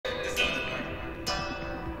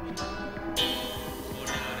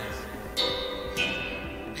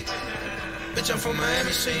Bitch, I'm from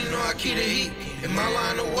Miami, so you know I keep the heat. In my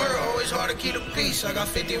line of work, always hard to keep the peace. I got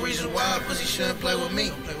 50 reasons why a pussy shouldn't play with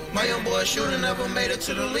me. My young boy shooter never made it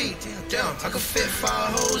to the league. Damn, I could fit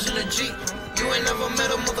 5 hoes in a Jeep. You ain't never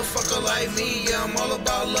met a motherfucker like me. Yeah, I'm all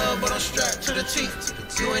about love, but I'm strapped to the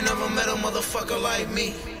teeth. You ain't never met a motherfucker like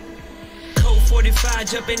me. 45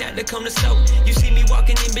 jumping out to come to soak. You see me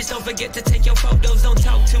walking in, bitch, don't forget to take your photos. Don't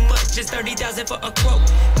talk too much, just 30,000 for a quote.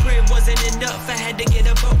 Crib wasn't enough, I had to get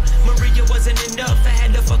a boat. Maria wasn't enough, I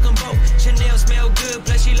had to fuck them both. Chanel smell good,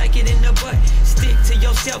 plus she like it in the butt. Stick to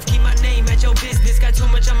yourself, keep my name at your business. Got too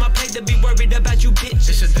much on my plate to be worried about you, bitch.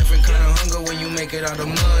 It's a different kind of hunger when you make it out the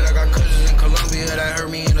mud. I got cousins in Colombia that heard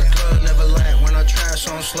me in the club. Never laugh when I trash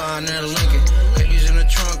on sliding in a Lincoln. Babies in the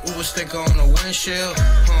trunk, Uber sticker on the windshield.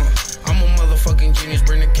 I'm a motherfucking genius,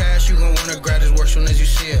 bring the cash, you gon' wanna grab this work soon as you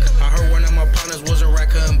see it. I heard one of my partners was a rat,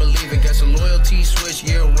 couldn't believe it. Guess a loyalty switch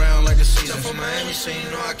year round like the season. I'm from Miami, so you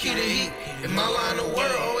know I keep the heat. In my line of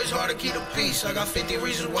work, always hard to keep the peace. I got 50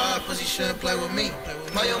 reasons why a pussy shouldn't play with me.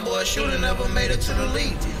 My young boy shooter never made it to the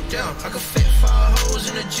league. Damn, I could fit 5 hoes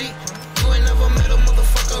in a Jeep. You ain't never met a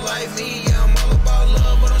motherfucker like me. Yeah, I'm all about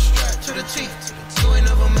love, but I'm strapped to the teeth. You ain't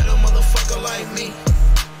never met a motherfucker like me.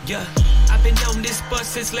 Yeah, I've been on this bus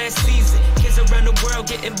since last season. Kids around the world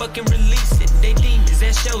getting buck and releasing. They demons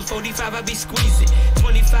at shows, 45 I be squeezing.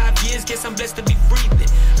 25 years, guess I'm blessed to be breathing.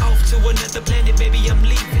 Off to another planet, baby, I'm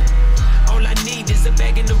leaving. All I need is a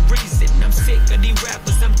bag and a reason. I'm sick of these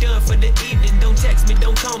rappers, I'm done for the evening. Don't text me,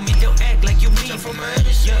 don't call me, don't act like you mean. I'm from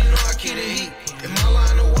Miami, so you know I keep the heat.